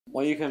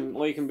Well, you can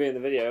be in the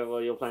video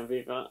while you're playing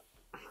FIFA.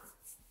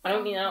 I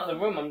don't mean out of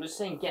the room. I'm just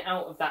saying get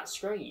out of that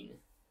screen.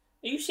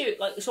 Are you serious?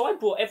 Like, so I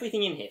brought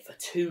everything in here for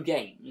 2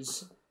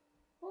 games.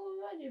 Well,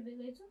 I do a bit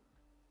later.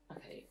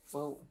 Okay,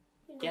 well,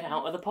 get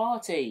out of the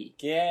party.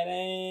 Get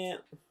it.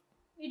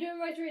 Are you doing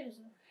right arenas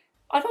then?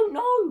 I don't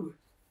know.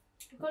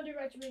 You can't do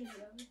right arenas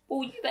then.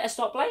 Well, you better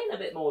start playing a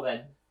bit more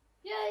then.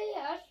 Yeah,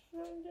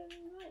 I'm doing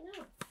it right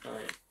now.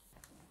 Alright.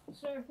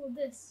 So I record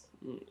this.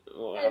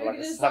 Well, Yeah, have, we like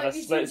can a, just, have like, a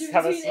be split. switching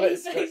Have a between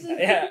split. Apex Split. and-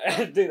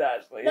 Yeah, do that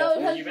actually. No, Yeah.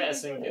 that's You better really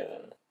sing funny.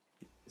 it.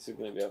 This is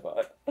going to be a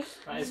fight.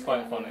 That is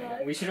quite funny.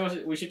 We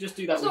should just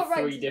do that It's with not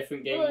ranked, 3 is it?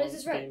 different Hold on, is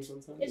this ranked? games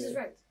sometimes. Is this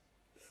ranked?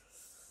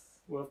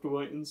 We'll have to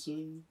wait and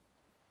see.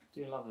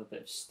 Do love a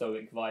bit of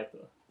Stoic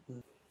Viper.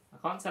 I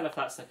can't tell if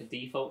that's like a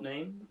default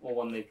name or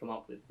one they've come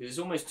up with because it's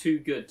almost too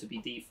good to be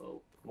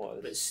default, What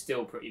is but it's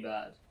still pretty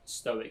bad.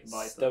 Stoic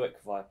Viper.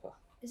 Stoic Viper.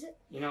 Is it?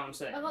 You know what I'm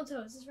saying? I can't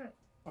tell. Is this ranked?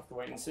 We'll have to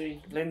wait and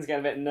see. Lynn's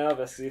getting a bit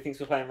nervous because he thinks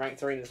we're playing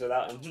ranked arenas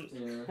without him.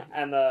 Yeah.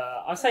 And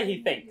I say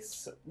he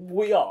thinks.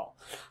 We are.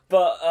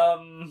 But,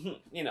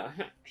 you know,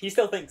 he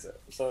still thinks it.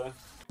 So,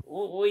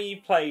 we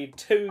played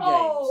 2 games.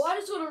 Oh, I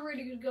just got a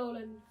really good goal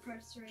in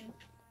press arena.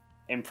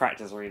 In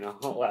practice arena.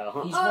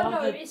 Well.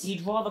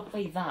 He'd rather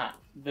play that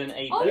than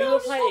Apex. Oh, we no, were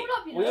just playing, warm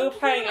up, you know, we were just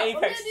playing warm up.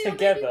 I'm Apex gonna do a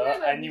together, baby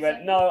promo and you in a went,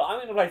 second. no, I'm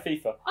going to play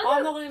FIFA. I know.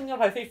 I'm not even going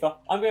to play FIFA.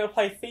 I'm going to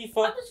play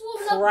FIFA I'm just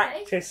warming up.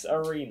 Practice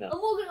Arena. I'm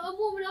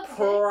warming up.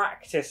 Okay?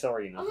 Practice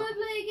Arena. I'm gonna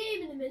play a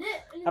game in a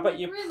minute. And How about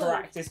you then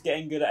practice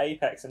getting good at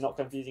Apex and not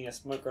confusing a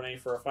smoke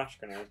grenade for a flash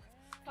grenade?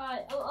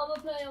 Alright, I'm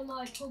gonna play on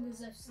my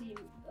Poggers FC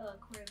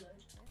career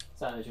mode.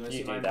 Sanders, you want to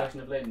You see my do that. impression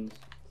of Lynn's?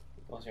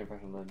 What's your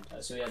impression, Lynn?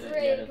 So he had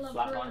Create a club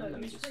flat career line. mode. Let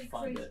me It's just pretty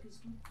find crazy it. 'cause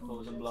I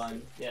was Poggers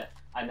blind. Yeah,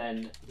 and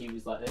then he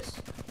was like this.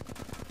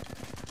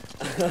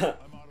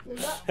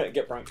 FC.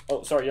 Get pranked.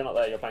 Oh, sorry, you're not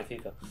there. You're playing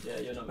FIFA. Yeah,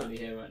 you're not really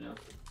here right now.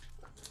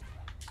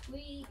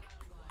 Squeak.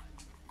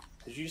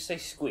 Did you just say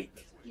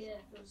squeak? Yeah,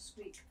 that was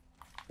squeak.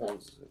 What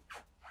was it?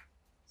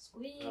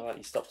 Squeak. How about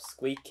you stop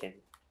squeaking?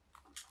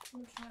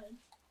 I'm trying.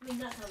 I mean,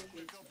 that's how we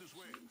do it.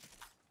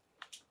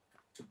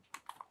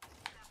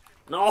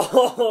 No!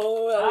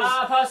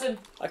 Ah, person!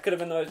 I could have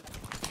been those.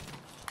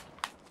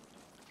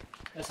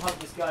 Let's hunt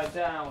this guy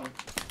down.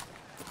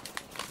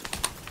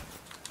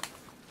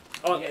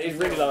 Oh, Yeah, he's he's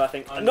really low. low, I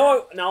think. I'm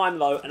No, now I'm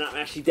low, and I'm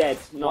actually dead.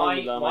 No,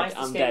 I'm low. Why is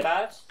I'm this game dead.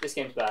 bad? This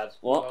game's bad.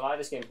 What? Why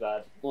this game's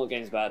bad? What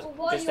game's bad? Well,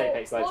 while Just you're-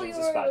 Apex while Legends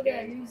you're is bad over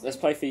there game. losing- Let's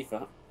play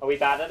FIFA. Are we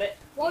bad at it?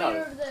 While No,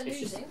 you're over there it's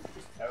just losing,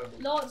 terrible.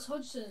 Lance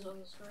Hodgson is on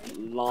the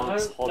screen.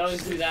 Lance I don't know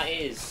Hodgson. who that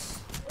is.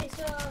 It's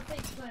a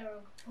fake player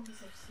on Poggers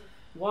FC.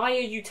 Why are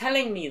you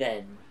telling me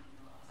then?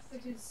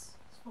 Because it's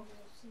Poggers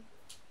FC.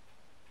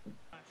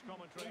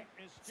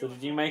 So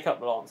did you make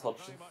up Lance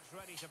Hodgson? No,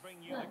 they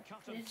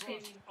just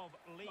gave me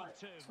like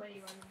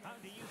 20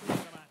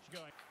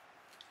 random.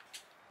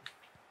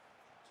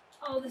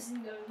 Oh, this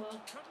isn't going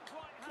well.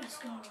 Let's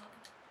go.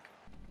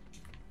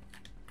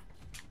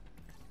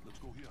 Let's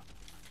go here.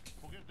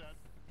 Forget that.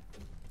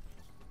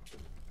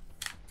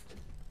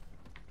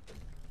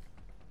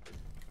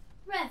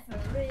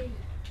 Referee.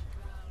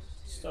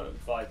 Stoic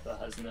Viper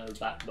has no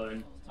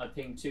backbone. I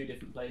pinged 2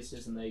 different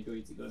places and they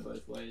agreed to go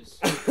both ways.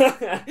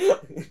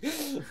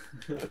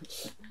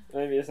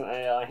 Maybe it's an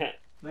AI.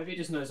 Maybe it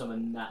just knows I'm a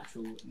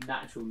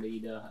natural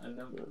leader, and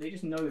they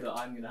just know that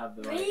I'm gonna have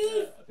the right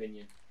Reef.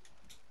 opinion.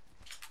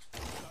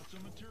 Got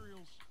some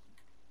materials.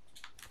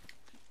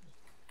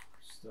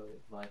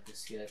 Stoic Viper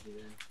scared me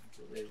then. I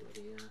thought they were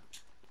the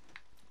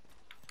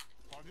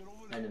Target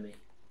over there. enemy.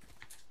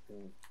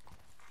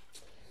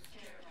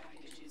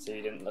 So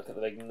you didn't look at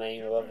the big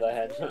name above their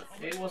head.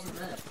 It wasn't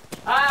there.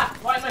 Ah!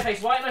 Right in my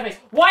face! Right in my face!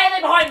 Why are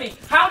they behind me?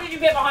 How did you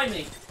get behind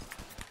me?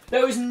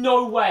 There was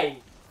no way.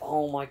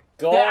 Oh my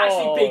god! They're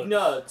actually big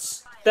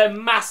nerds. They're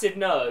massive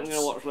nerds. I'm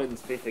gonna watch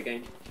Lynn's FIFA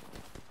game.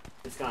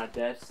 This guy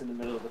dead, just in the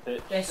middle of the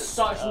pitch. They're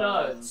such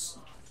nerds.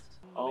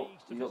 Oh,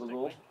 you got the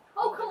ball?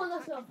 Oh, come on,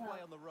 that's not fair.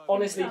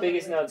 Honestly,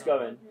 biggest nerds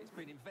going.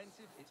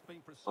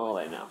 Oh,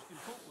 they now.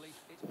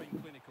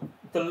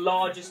 The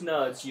largest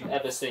nerds you've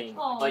ever seen.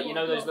 Oh, Like, you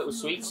know those little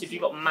sweets? If you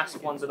got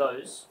massive ones of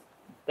those,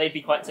 they'd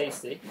be quite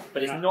tasty.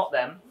 But it's not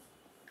them.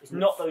 It's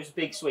not those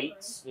big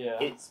sweets. Yeah.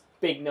 It's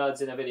big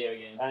nerds in a video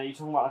game. And are you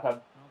talking about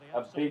like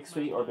a big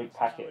sweet or a big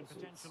packet of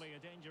sweets?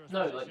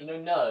 No, like, you know,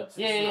 nerds.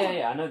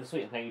 Yeah. I know the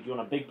sweet thing. Do you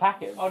want a big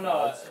packet of Oh no,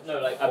 nerds? no,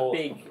 like a Or-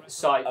 big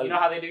size. You know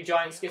how they do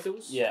giant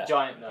Skittles? Yeah.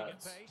 Giant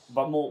nerds.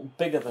 But more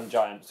bigger than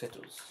giant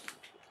Skittles.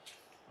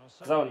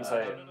 Because I wouldn't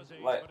say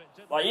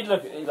like you'd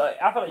look at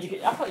like I feel like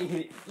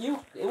it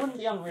wouldn't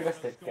be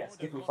unrealistic to get a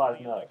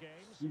Skittle-sized nerd.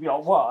 You'd be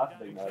like, wow,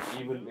 that's a big nerd.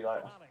 You wouldn't be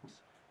like.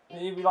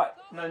 You'd be like,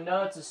 No,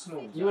 nerds are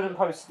small. you wouldn't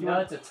post.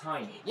 Nerds are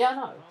tiny. Yeah, I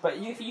know. But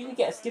you could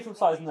get a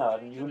Skittle-sized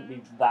nerd, and you wouldn't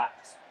be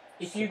that.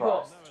 If you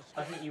got,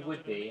 I think you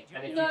would be,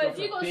 and if No, you if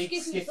you got got a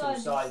big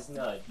Skittle-sized- Skittle-sized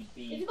nerd, If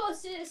you you'd got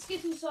a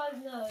Skittle-sized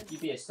nerd,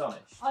 be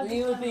astonished.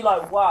 You would be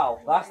like, wow,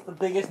 that's the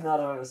biggest nerd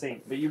I've ever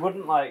seen. But you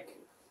wouldn't like.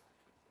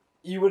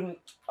 You wouldn't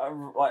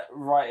like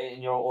write it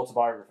in your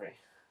autobiography.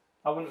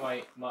 I wouldn't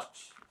write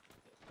much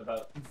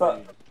about But-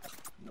 food.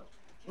 No.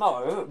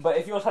 No, but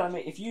if you're telling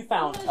me if you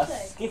found a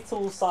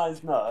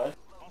Skittle-sized nerd,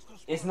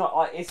 it's not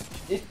like it's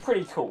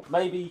pretty cool.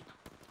 Maybe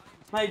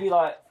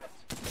like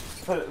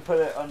put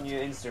it on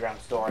your Instagram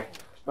story,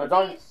 but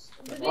don't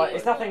like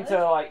it's nothing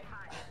to like.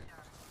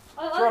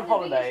 If you're on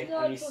holiday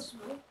and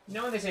You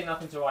know when they say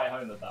nothing to write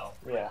home about?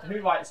 Yeah.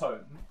 Who writes home?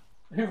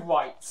 Who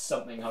writes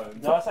something home?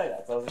 Did I say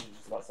that? I was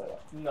just about to say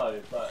that. No,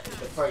 but the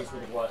phrase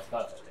would have worked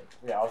perfectly.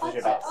 Yeah, I was literally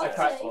about to say I that.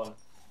 cracked one.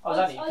 Oh,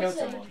 Danny, you killed say-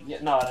 someone. Yeah,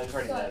 no, it was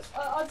already dead.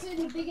 I'd say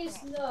the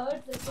biggest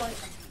nerd that's like.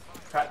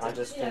 Cracked I it.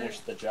 just Yeah.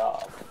 finished the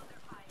job.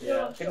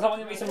 Yeah. Can someone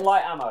give me some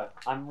light ammo?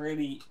 I'm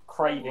really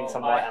craving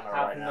some light ammo I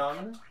have right now.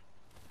 none,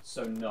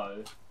 so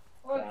no.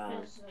 Or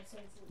Damn. fish, I'd say.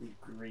 You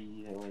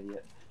greedy little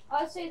idiot.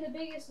 I'd say the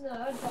biggest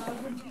nerd that I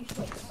wouldn't be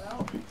shocked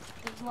about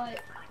is like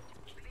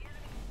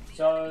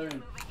So,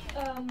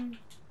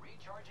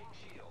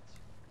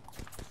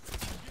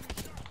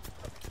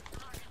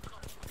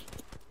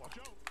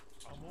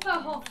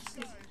 about half a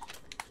skittle.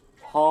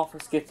 Half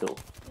a Skittle.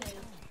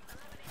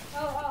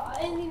 Yeah.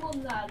 Anything more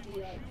than that, I'd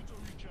be like,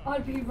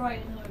 I'd be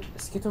writing home. A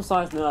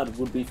Skittle-sized nerd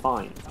would be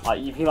fine.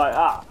 Like you'd be like,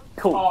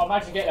 cool. oh,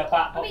 imagine getting a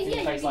bat I popped mean, in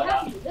yeah, your you'd face be like that.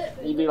 happy with it.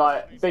 But You'd be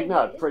like, big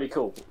nerd, pretty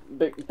cool.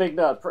 Big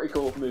nerd, pretty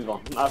cool. Move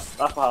on. That's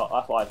what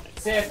I think.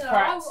 See if No,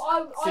 cracked.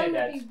 I See would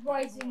dead. be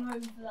writing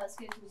home for that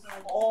skittle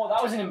side. Oh,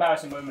 that was an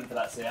embarrassing moment for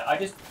that Seer. I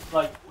just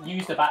like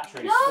used the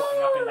battery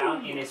squatting up and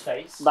down in his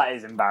face, That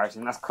is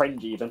embarrassing. That's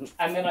cringy even.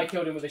 and then I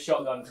killed him with a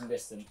shotgun from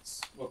distance.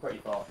 We're pretty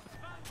far.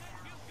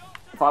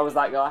 If I was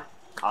that guy,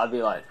 I'd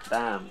be like,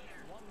 damn.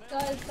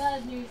 Guys,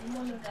 bad news, I'm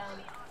one of down.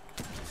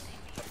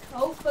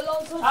 Oh, but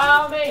long time.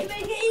 Ow, me! To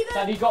make it even!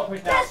 Have you got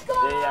pushed down? Let's go!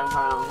 Yeah,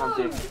 I'm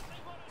trying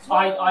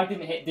to. I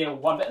didn't hit deal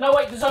one bit. No,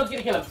 wait, the zone's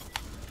gonna kill him.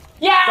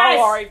 Yes! Don't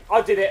worry,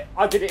 I did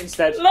it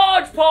instead.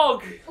 Large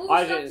pog! All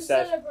I we did have to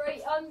instead.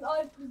 celebrate,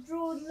 I've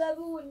drawn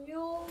level and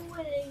you're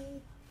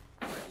winning.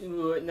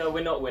 No,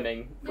 we're not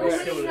winning. You're We're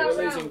winning still that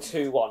losing. round.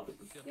 Losing 2-1.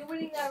 You're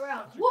winning that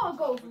round. What a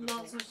goal from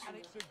Lance Hodgson.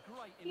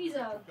 He's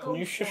a Can goal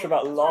you shush scorer.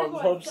 about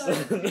Lance Sorry,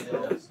 Hodgson?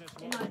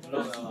 In my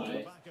Not gonna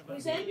lie. What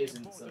you saying? It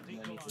isn't something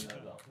I need to know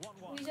about.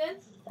 What you saying?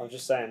 I'm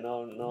just saying,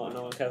 no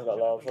one cares about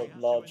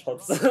large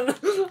Hodgson.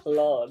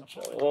 Large.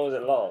 What was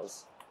it,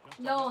 Lars?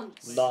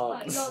 Lance.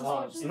 Lance. Like,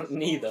 Hodgson.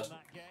 Neither.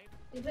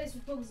 He plays for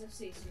Pogs FC,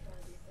 so you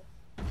can't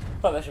do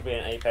I thought there should be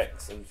an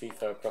Apex and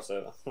FIFA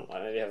crossover.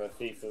 Like maybe have a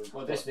FIFA.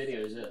 Well, this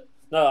video is it.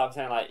 No, I'm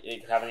saying like you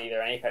could have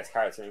either an Apex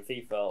character in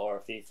FIFA or a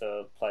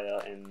FIFA player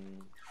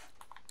in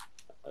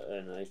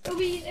Apex. It'll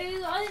be,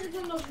 I think the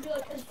thumbnail should be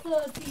like a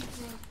third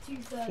FIFA,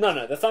 2/3.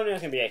 No, the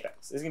thumbnail's gonna be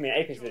Apex. It's gonna be an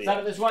Apex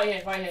video That's right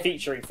here.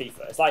 featuring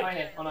FIFA. It's like Right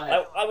here, on our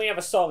head. like when you have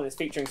a song that's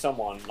featuring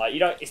someone. Like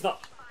it's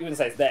not. You wouldn't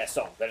say it's their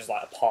song. They're just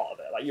like a part of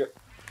it. Like you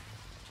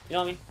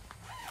know what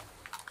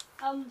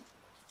I mean?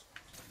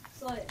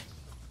 Slide it.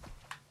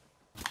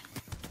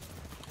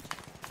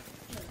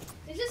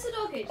 Is this the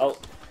Dark Ages? Oh,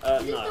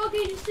 Is this no. Dark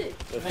Ages 2?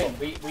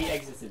 Mate, we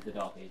exited the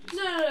Dark Ages.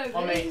 No.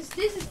 Oh, mate.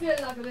 This is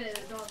feeling like a bit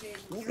of the Dark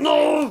Ages.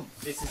 No!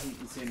 This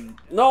isn't. It's in.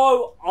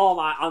 No! Oh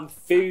my! I'm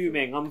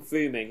fuming.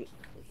 Recharging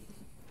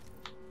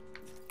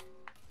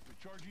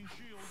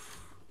shield.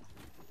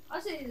 I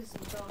say this is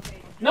the Dark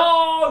Ages.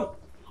 No!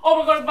 Oh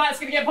my god, Matt's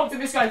gonna get popped in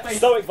this guy's face.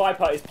 Stoic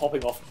Viper is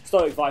popping off.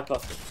 Stoic Viper.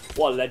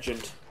 What a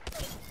legend.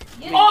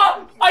 Yeah.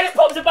 Oh! I just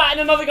popped a bat in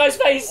another guy's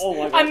face! Oh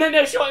my God. And then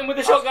they shot him with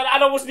a shotgun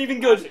and I wasn't even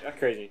good. That's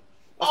crazy.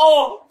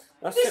 Oh!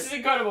 That's This is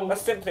incredible.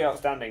 That's simply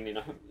outstanding, you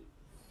know.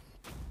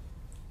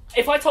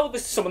 If I told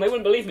this to someone, they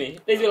wouldn't believe me.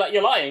 They'd be like,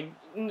 you're lying.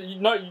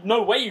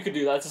 No way you could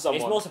do that to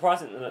someone. It's more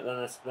surprising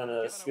than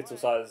a Skittle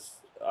size.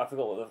 I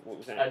forgot what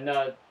we're saying. A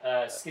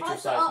nerd, Skittle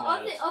size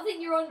nerd. I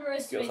think you're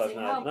underestimating Skittle-sized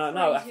how nerd.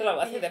 No, I crazy feel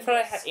like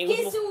it was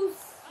more, Skittles!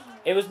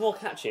 it was more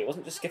catchy. It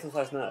wasn't just Skittle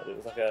sized nerd. It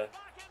was like a.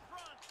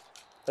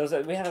 There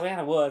was we had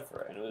a word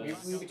for it. And it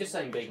was. We were just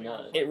saying big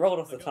nerd. It rolled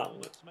off the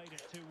tongue.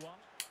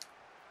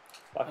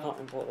 But I can't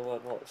remember what the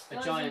word was. A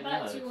giant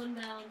Back nerd. 2-1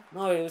 down.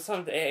 No, it was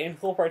something. It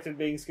incorporated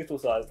being Skittle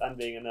sized and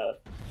being a nerd.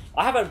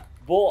 I haven't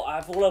bought.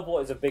 All I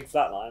bought is a big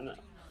flatline.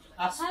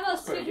 That's How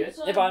about pretty good.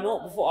 Skittles? Yeah, but I know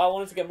before I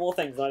wanted to get more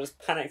things and I just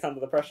panicked under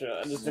the pressure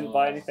and just didn't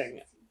buy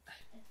anything.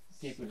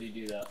 People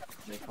do that.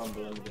 They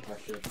crumble under the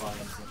pressure of buying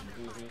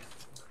something.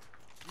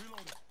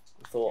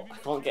 I thought I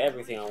can't get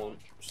everything I want,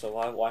 so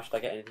why should I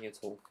get anything at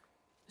all?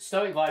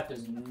 Stoic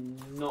Viper's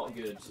not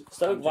good.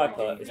 Stoic I'm Viper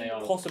joking, is they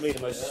are- possibly the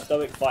most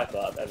stoic Viper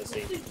I've ever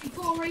seen.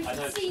 54 rated I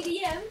know.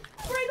 CDM.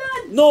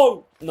 Freeman!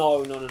 No,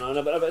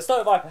 but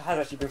Stoic Viper has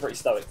actually been pretty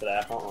stoic today.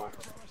 I can't lie.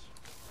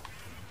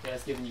 Yeah,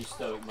 it's giving you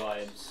Stoic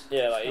vibes.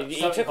 Yeah, like he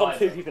Stoic took on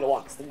two Viper. people at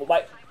once.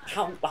 Like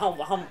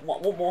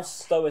what more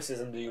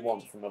stoicism do you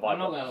want from a I'm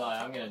not Viper? gonna lie,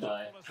 I'm gonna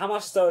die. How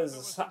much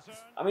stoicism?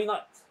 I mean,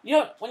 like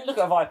when you look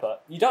at a Viper,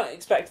 you don't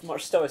expect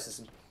much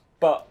stoicism,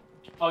 but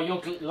Oh,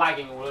 you're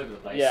lagging all over the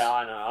place. yeah,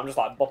 I know. I'm just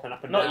like bopping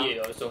up and Not down.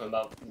 you, I was talking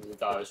about the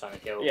guy I was trying to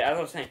kill. Yeah, as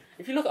I was saying,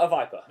 if you look at a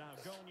Viper,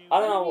 I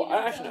don't know.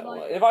 I actually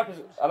know. The Viper's,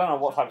 I don't know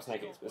what type of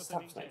snake it is, but it's a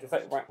type of snake. It's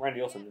like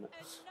Randy Orton, isn't it?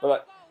 But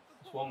like,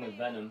 It's one with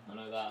Venom, I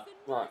know that.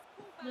 right.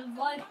 The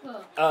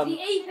Viper. Um, The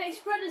Apex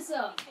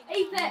Predator.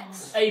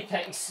 Apex.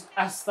 Apex,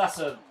 that's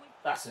a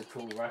That's a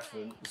cool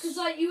reference. Because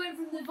like you went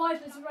from the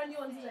Vipers to run you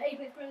onto the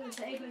Apex Predators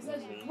to Apex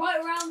Legends, right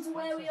around to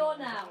where we are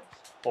now.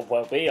 Well,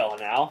 where we are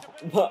now,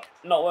 but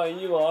not where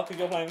you are, because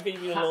you're playing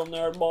FIFA, you little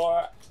nerd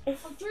boy. I'm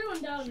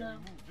 3-1 down now.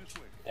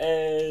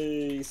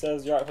 Hey,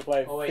 says you're right for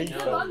playing Oh wait,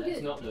 FIFA. no, I'm let's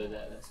good. not go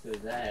there. Let's go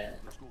there.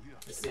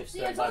 Let's see if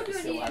See, I Stone told you I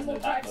still needed has more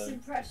no practice in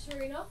backbone. practice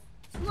arena.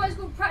 That's why it's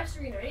called practice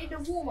arena. I need a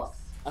warm up.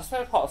 That's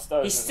fair part of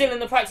Stone. He's still in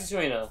the practice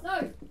arena.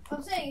 No,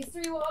 I'm saying it's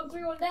 3-1. I'm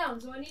 3-1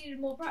 down, so I needed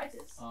more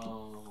practice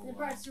Oh. in the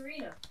practice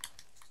arena.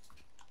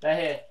 They're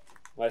here.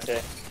 Where's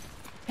here?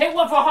 Hit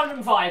one for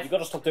 105. You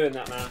gotta stop doing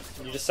that, man.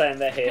 You're just saying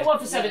they're here. Hit one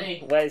for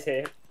 70. Where's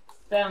here?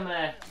 Down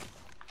there.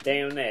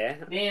 Down there.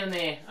 Down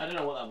there. I don't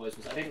know what that voice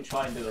was. I didn't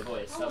try and do a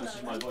voice. That was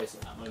just my voice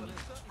at that moment.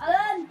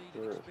 Alan!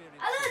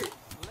 Alan!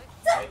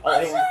 Oh,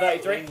 I think it's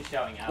 33. Ring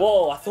shouting out.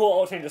 Whoa, I thought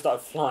All Team just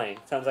started flying.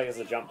 Sounds like it's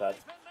a jump pad.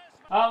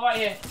 Oh, right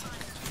here.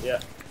 Yeah.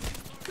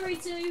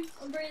 3-2.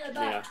 I'm bringing it You know.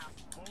 back.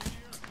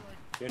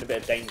 You're in a bit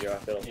of danger, I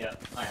feel. Yeah,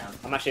 I am.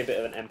 I'm actually a bit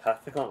of an empath,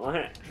 I can't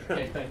lie.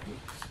 Okay, thank you.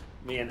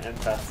 Me and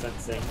empath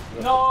sensing.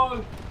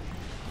 No!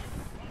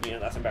 Yeah,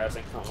 that's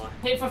embarrassing, can't lie.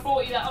 Hit for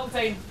 40, that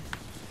Octane.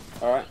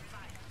 Alright.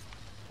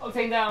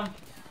 Octane down.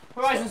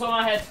 Horizon's on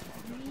our head.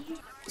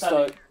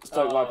 Stoke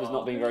Viper's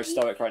not being very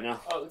stoic right now.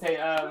 Octane,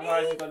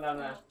 Horizon's gone down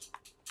there.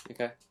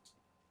 Okay.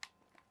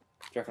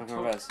 Do you reckon I can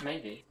reverse?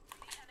 Maybe.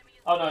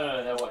 Oh,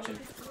 no, they're watching.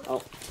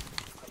 Oh.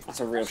 That's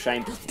a real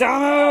shame.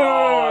 Damn it!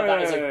 Oh,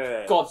 that is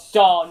a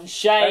goddamn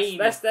shame.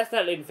 Let's let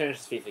Liam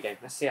finish this FIFA game.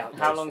 Let's see how it goes.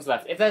 How long's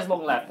left? If there's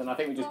long left, then I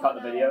think we just cut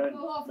the video and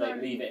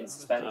like, leave it in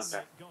suspense.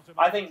 Okay.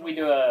 I think we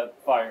do a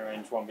firing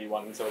range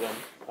 1v1 until then.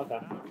 Okay.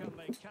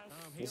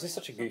 This is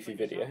such a goofy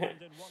video.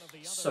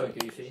 So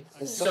goofy.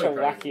 It's So such a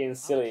crazy. wacky and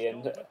silly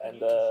and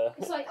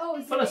It's like, oh,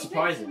 it's Full of Apex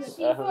surprises. and the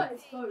FIFA,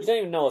 it's you close. don't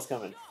even know what's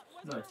coming.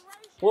 No.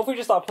 What if we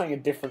just start playing a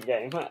different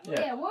game?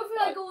 Yeah, what if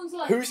we like go on to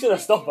like... Who's gonna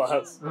stop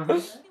us?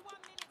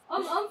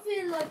 I'm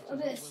feeling like a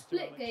bit of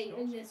split gate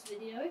in this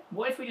video.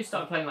 What if we just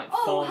start playing like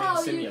Oh, Farming how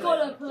you Simulator?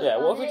 gotta put Yeah,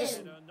 what if that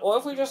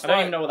we just in. I don't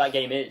even know what that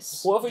game is.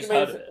 What if we Just just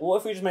heard made of it. what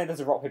if we just made this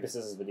a rock paper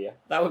scissors video?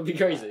 That would be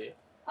crazy.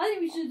 I think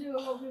we should do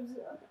a rock paper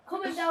scissors.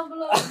 Comment down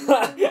below if you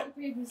want a rock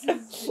paper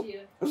scissors video.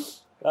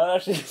 That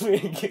actually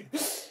really good.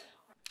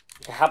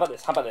 Okay, how about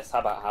this? How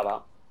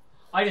about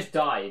I just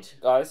died.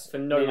 guys? For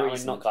no Nino, I mean,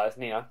 reason. not guys,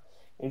 Nino.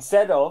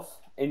 Instead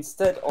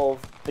of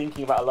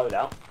thinking about a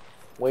loadout,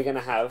 we're gonna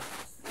have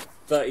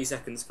 30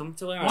 seconds. Come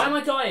to where Why am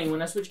I dying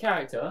when I switch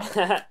character?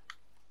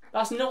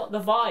 That's not the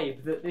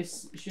vibe that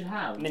this should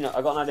have. Nino,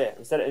 I got an idea.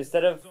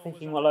 Instead of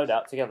thinking about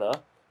loadout together,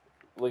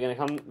 we're gonna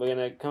come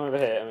over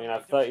here and we're gonna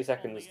have 30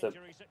 seconds to,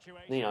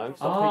 Nino,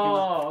 stop thinking.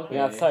 Oh, We're gonna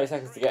have okay. 30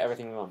 seconds to get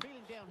everything we want,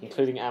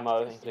 including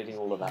ammo, including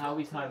all of that. How are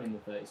we timing the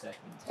 30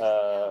 seconds?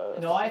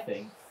 No, I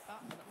think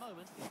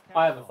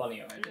I have a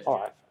funny idea. all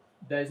right.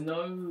 There's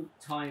no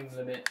time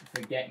limit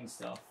for getting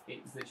stuff.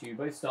 It's that you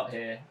both start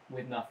here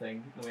with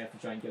nothing, and we have to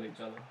try and kill each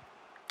other.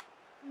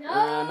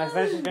 No! Next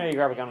venture is gonna be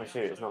grab a gun and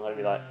shoot. It's not gonna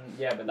be like.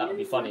 Yeah, but that would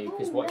be funny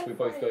because what if we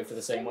both go for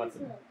the same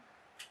weapon?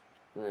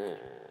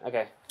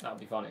 Okay, That would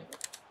be funny.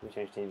 we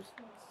change teams.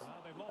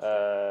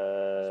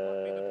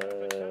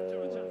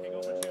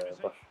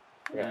 Bush.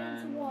 Okay.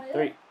 And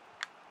 3,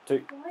 2,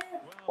 Quiet.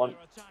 1,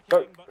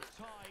 go.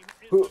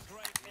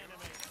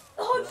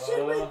 Oh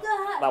shit with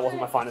that! That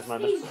wasn't my finest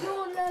moment. He's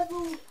your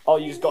level. Oh,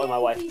 you just got in my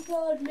way.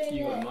 53rd minute.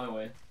 you got in my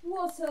way.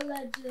 What a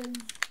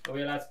legend. Are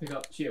we allowed to pick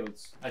up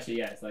shields? Actually,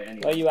 yeah, it's like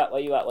anyway. Where you at?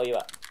 Where you at? Where you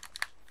at?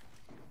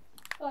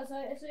 Oh,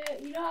 so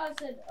you know how I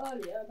said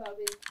earlier about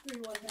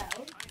being 3-1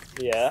 down?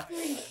 Yeah.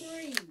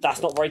 3-3.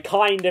 That's not very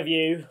kind of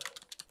you.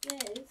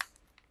 Yes.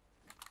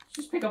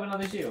 Just pick up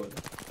another shield.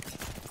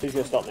 Who's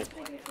gonna stop me? Let's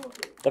make it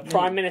 4-3. The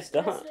Prime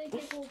Minister. Let's make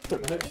it I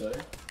 4-3. hope so.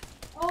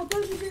 Oh,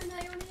 don't be doing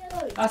that, you're on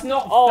yellow. That's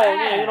not Oh, fair!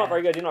 no, you're not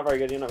very good. You're not very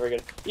good. You're not very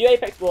good. You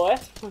Apex boy.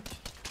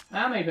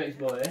 I'm Apex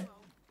boy.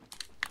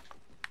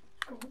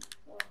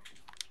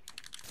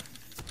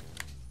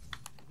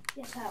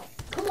 Yes, how?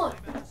 Come on.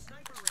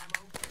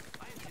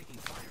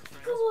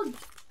 Come on.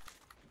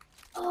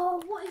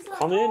 Oh, what is that?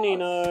 Come in, pass?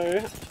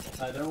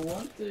 Nino. I don't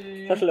want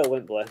to. Such a little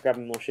wimp boy.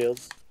 Grabbing more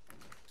shields.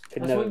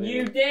 Could That's never what be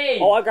you me.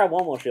 did! Oh, I grabbed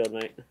one more shield,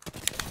 mate.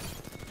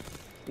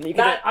 You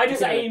I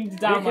just you could- aimed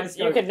down my you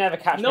scope. could never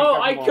catch me. No,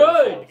 I grabbing one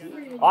more could!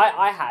 shield.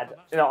 I had.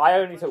 You know, I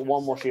only took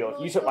one more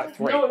shield. You took like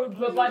 3. No,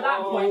 but by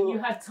that point you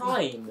had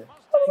time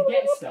to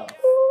get stuff.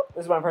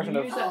 This is my impression You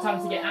of. used that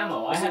time to get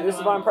ammo. I had This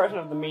is no my ammo. impression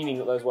of the meaning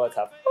that those words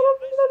have.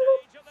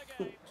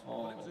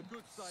 Oh.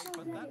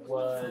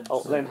 Words.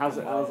 Oh, Lynn, how's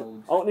it? Oh,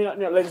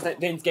 no,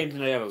 Lynn's game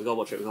tonight over. We gotta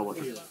watch it. We gotta watch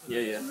it.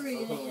 Yeah.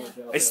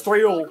 It's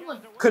 3-all. Come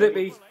on. Could it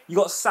be? You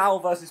got Sal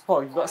versus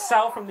Pog. You got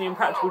Sal from the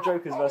Impractical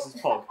Jokers versus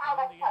Pog.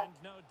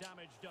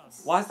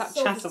 Why is that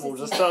Chattermall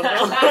just turned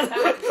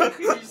on?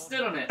 You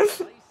stood on it.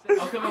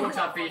 I'll come and watch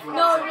that feed.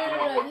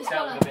 No, this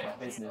That one. was a bit of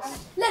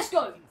business. Let's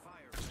go.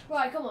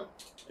 Right, come on.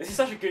 This is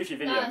such a goofy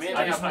video. Nah, Me and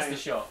I Lynn just are missed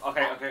the playing. shot.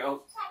 Okay.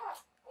 Oh.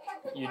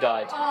 You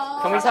died.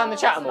 Can we turn the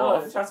chat No,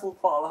 off? the chat's all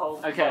part of the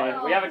whole. Okay,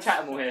 we have a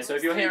chat here, so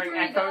if you're hearing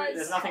echo,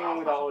 there's nothing wrong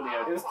with our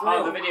audio. It was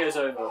Oh, the video's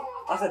over.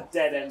 That's a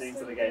dead ending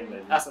to the game,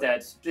 Lind. That's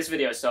dead. This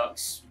video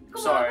sucks.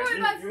 Come Sorry. on,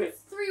 we're back from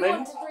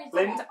 3-1 to 3-2.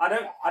 Lind,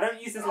 I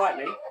don't use this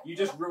lightly. You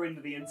just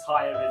ruined the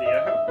entire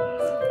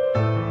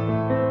video.